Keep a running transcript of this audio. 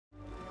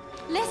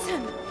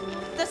Listen,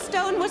 the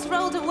stone was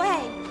rolled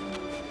away.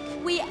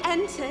 We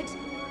entered,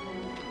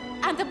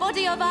 and the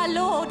body of our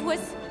Lord was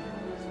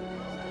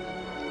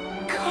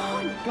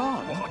gone.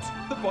 Gone? What?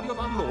 The body of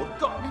our Lord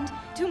gone? And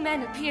two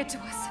men appeared to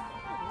us,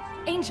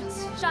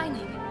 angels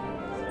shining,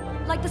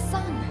 like the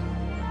sun,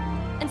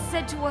 and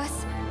said to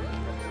us,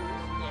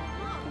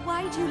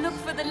 "Why do you look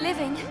for the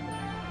living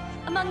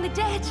among the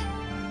dead?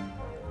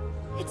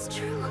 It's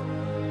true.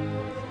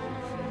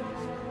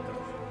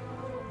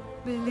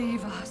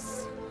 Believe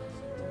us.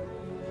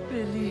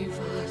 Believe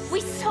us.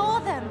 We saw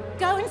them.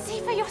 Go and see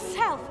for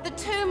yourself. The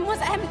tomb was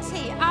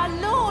empty. Our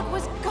Lord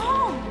was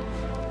gone.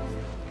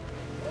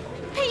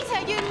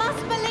 Peter, you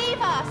must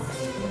believe us.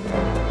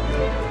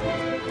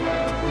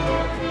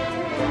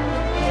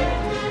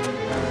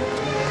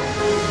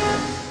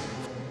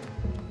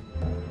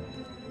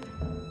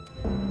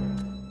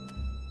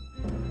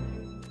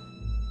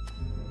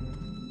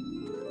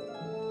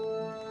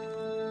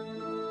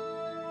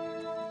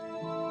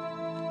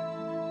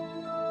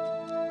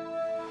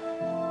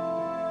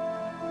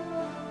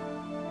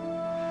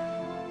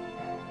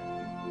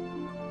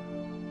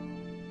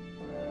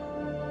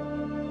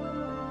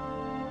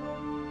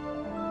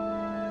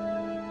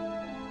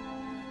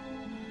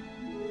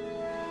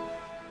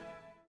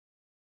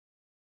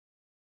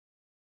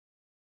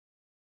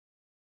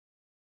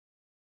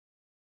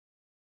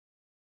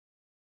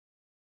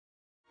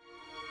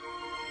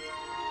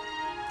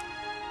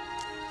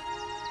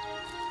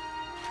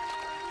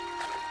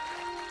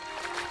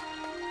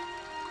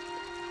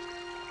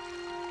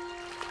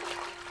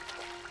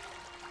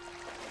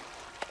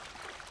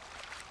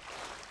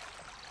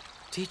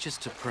 Teach us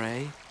to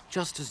pray,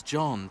 just as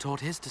John taught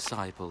his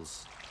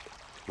disciples.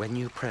 When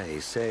you pray,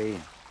 say,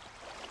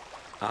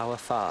 Our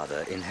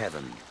Father in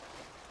heaven,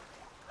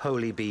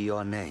 holy be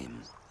your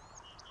name.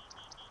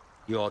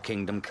 Your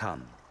kingdom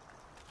come.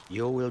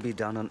 Your will be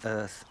done on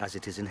earth as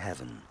it is in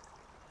heaven.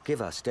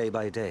 Give us day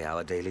by day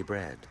our daily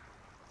bread.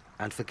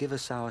 And forgive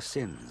us our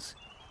sins,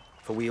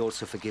 for we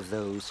also forgive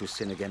those who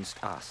sin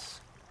against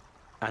us.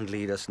 And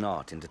lead us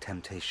not into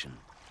temptation,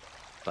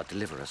 but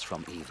deliver us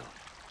from evil.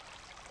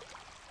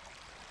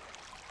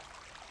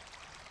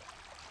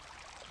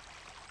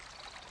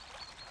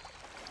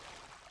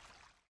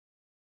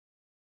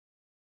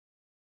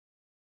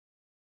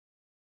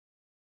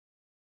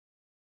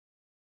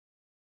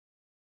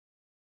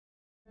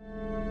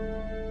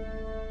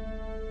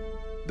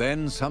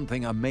 Then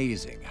something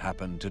amazing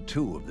happened to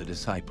two of the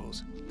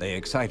disciples. They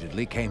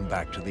excitedly came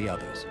back to the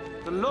others.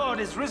 The Lord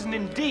is risen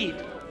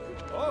indeed.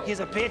 He has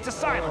appeared to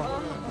Simon.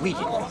 We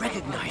didn't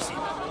recognize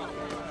him.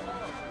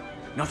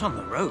 Not on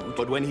the road.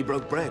 But when he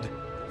broke bread,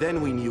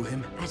 then we knew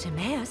him. At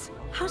Emmaus?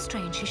 How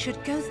strange he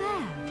should go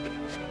there.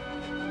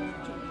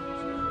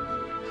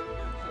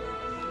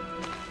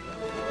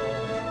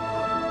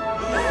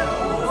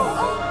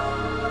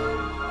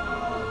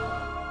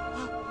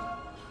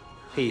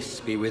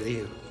 Peace be with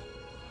you.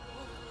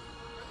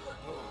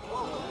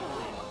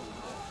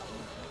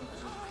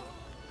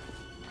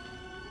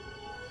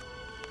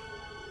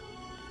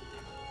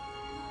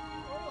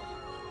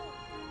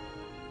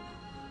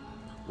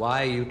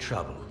 Why are you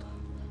troubled?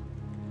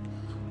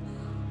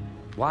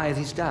 Why are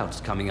these doubts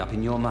coming up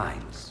in your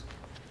minds?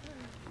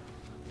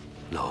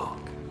 Look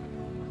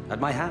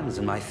at my hands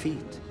and my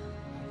feet,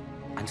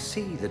 and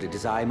see that it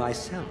is I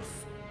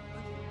myself.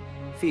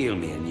 Feel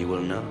me and you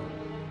will know.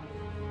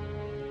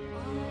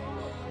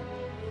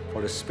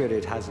 For a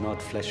spirit has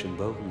not flesh and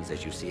bones,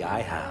 as you see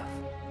I have.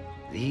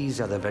 These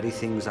are the very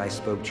things I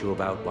spoke to you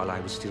about while I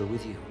was still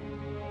with you.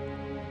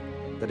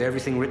 That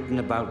everything written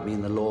about me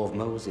in the law of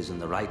Moses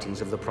and the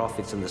writings of the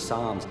prophets and the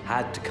Psalms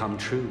had to come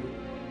true.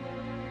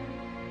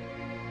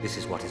 This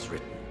is what is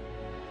written.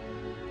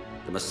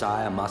 The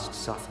Messiah must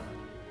suffer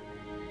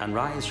and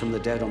rise from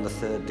the dead on the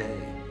third day.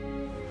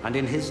 And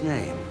in his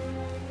name,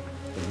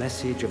 the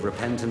message of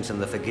repentance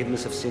and the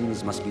forgiveness of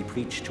sins must be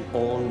preached to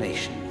all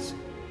nations,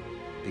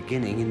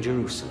 beginning in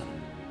Jerusalem.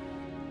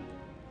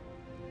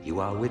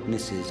 You are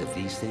witnesses of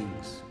these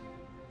things.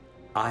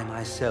 I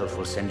myself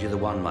will send you the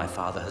one my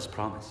Father has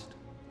promised.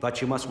 But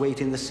you must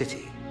wait in the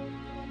city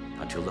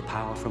until the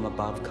power from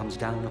above comes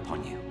down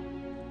upon you.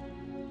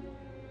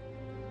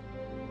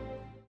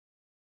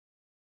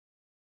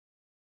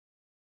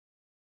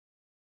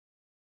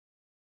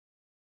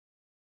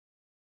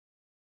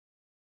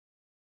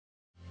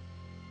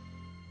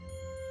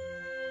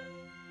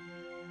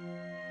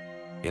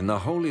 In the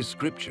Holy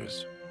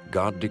Scriptures,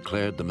 God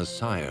declared the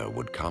Messiah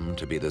would come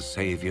to be the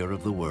Savior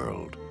of the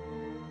world.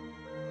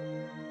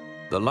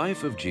 The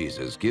life of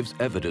Jesus gives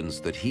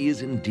evidence that he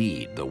is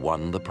indeed the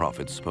one the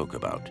prophets spoke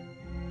about.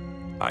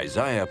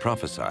 Isaiah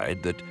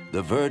prophesied that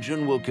the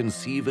virgin will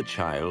conceive a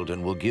child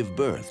and will give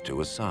birth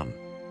to a son.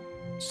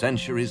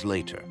 Centuries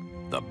later,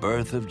 the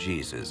birth of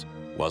Jesus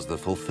was the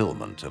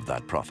fulfillment of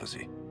that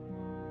prophecy.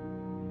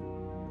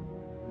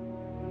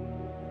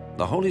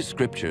 The Holy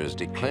Scriptures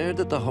declared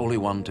that the Holy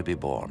One to be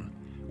born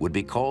would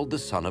be called the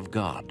Son of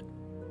God.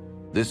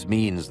 This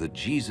means that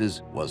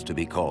Jesus was to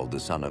be called the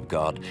Son of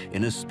God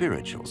in a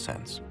spiritual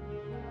sense.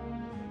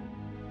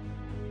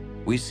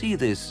 We see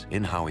this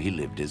in how he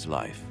lived his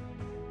life.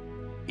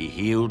 He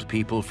healed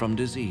people from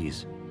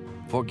disease,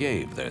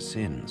 forgave their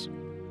sins,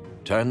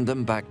 turned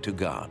them back to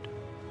God,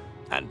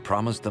 and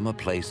promised them a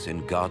place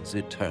in God's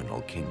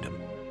eternal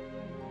kingdom.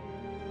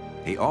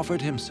 He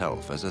offered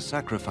himself as a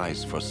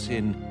sacrifice for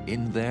sin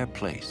in their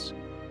place,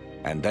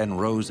 and then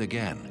rose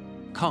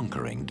again,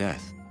 conquering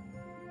death.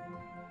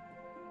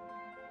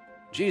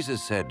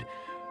 Jesus said,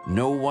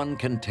 "No one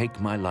can take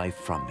my life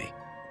from me.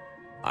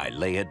 I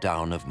lay it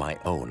down of my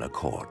own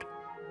accord."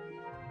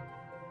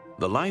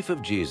 The life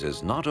of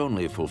Jesus not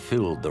only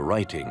fulfilled the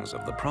writings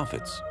of the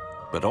prophets,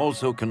 but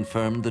also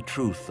confirmed the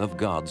truth of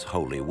God's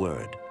holy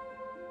word.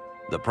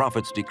 The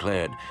prophets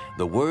declared,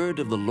 "The word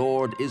of the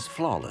Lord is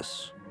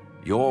flawless.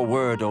 Your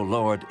word, O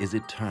Lord, is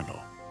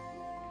eternal."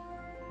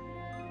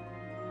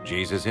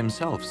 Jesus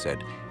himself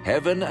said,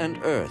 "Heaven and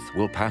earth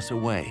will pass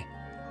away,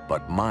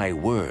 but my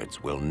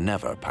words will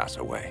never pass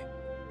away."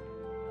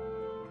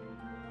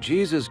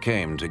 Jesus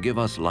came to give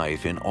us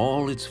life in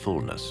all its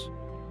fullness.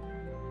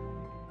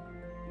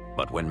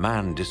 But when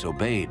man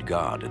disobeyed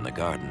God in the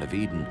Garden of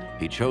Eden,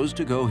 he chose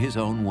to go his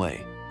own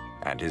way,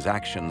 and his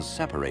actions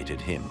separated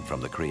him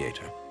from the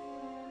Creator.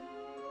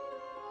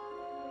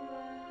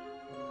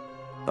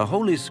 The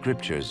Holy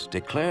Scriptures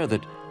declare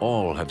that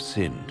all have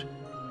sinned,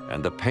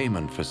 and the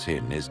payment for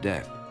sin is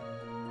death.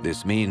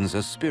 This means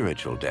a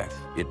spiritual death,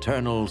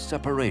 eternal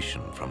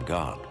separation from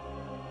God.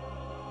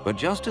 But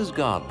just as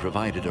God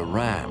provided a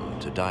ram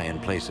to die in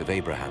place of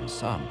Abraham's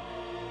son,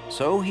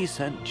 so he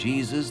sent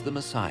Jesus the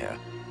Messiah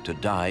to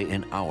die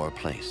in our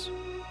place.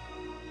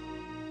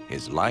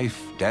 His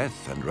life,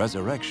 death, and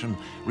resurrection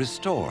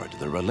restored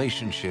the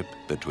relationship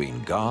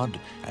between God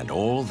and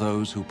all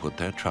those who put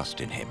their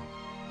trust in him.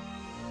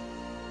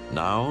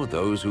 Now,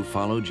 those who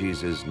follow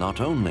Jesus not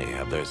only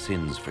have their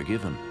sins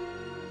forgiven,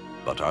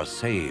 but are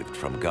saved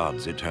from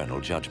God's eternal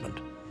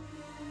judgment.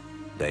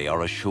 They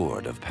are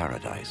assured of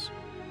paradise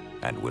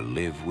and will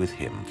live with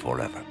him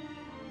forever.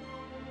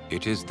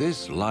 It is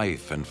this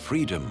life and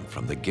freedom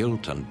from the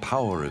guilt and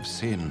power of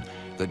sin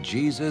that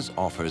Jesus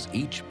offers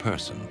each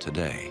person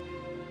today.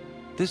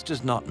 This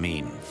does not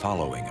mean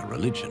following a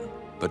religion,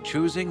 but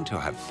choosing to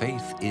have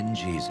faith in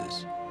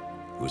Jesus,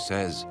 who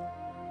says,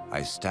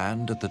 "I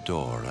stand at the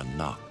door and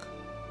knock.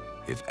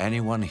 If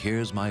anyone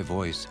hears my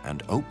voice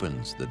and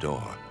opens the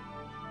door,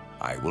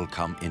 I will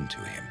come into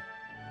him."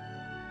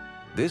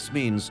 This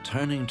means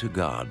turning to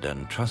God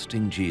and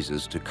trusting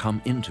Jesus to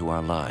come into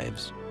our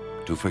lives,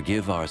 to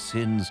forgive our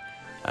sins,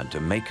 and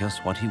to make us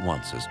what he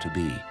wants us to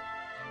be.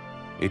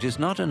 It is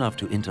not enough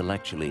to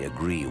intellectually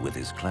agree with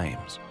his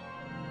claims,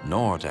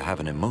 nor to have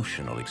an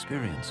emotional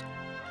experience.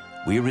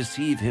 We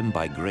receive him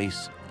by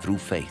grace through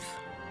faith,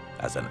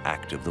 as an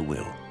act of the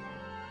will.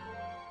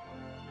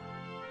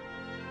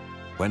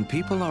 When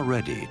people are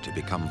ready to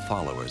become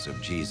followers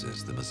of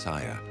Jesus the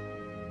Messiah,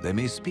 they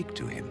may speak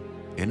to him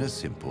in a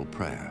simple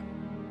prayer.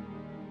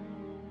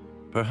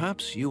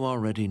 Perhaps you are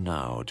ready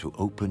now to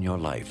open your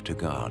life to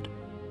God.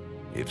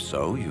 If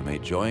so, you may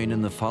join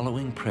in the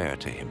following prayer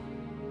to him,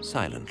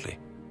 silently,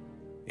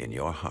 in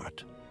your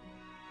heart.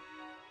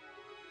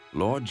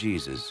 Lord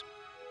Jesus,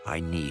 I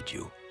need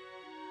you.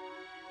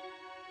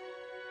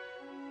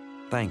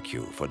 Thank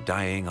you for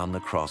dying on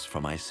the cross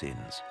for my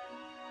sins.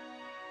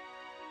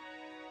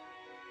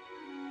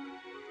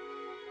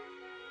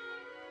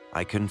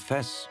 I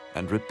confess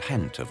and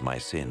repent of my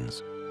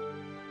sins.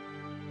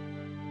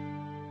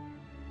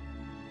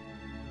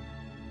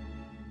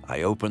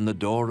 I open the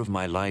door of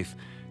my life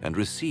and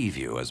receive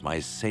you as my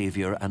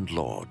Savior and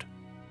Lord.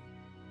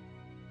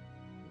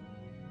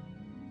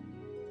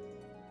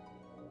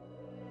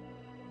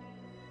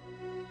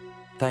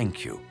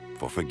 Thank you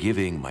for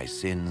forgiving my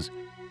sins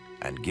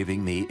and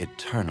giving me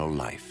eternal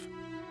life.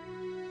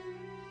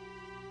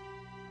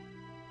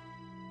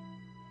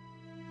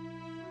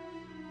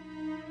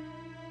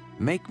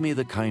 Make me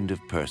the kind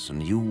of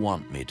person you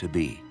want me to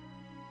be.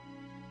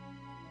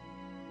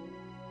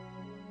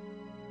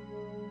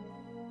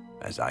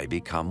 As I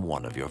become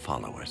one of your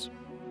followers.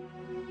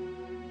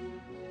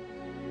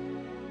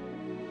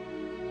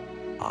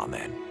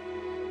 Amen.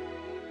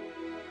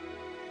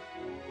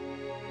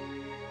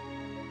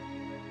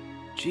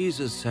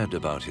 Jesus said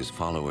about his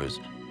followers,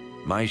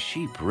 "My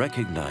sheep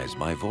recognize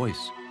my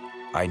voice.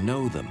 I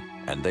know them,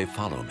 and they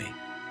follow me."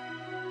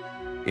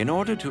 In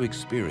order to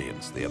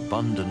experience the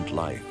abundant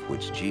life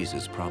which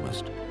Jesus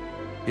promised,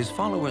 his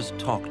followers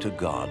talk to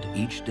God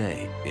each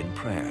day in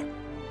prayer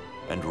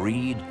and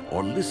read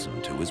or listen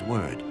to his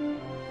word.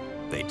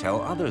 They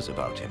tell others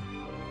about him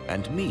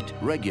and meet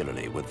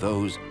regularly with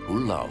those who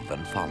love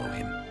and follow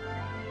him.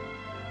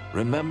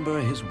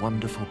 Remember his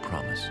wonderful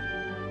promise.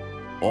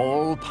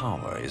 All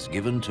power is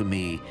given to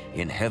me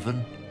in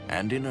heaven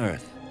and in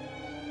earth.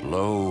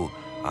 Lo,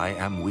 I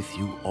am with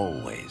you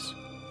always,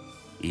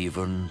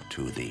 even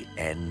to the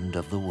end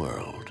of the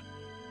world.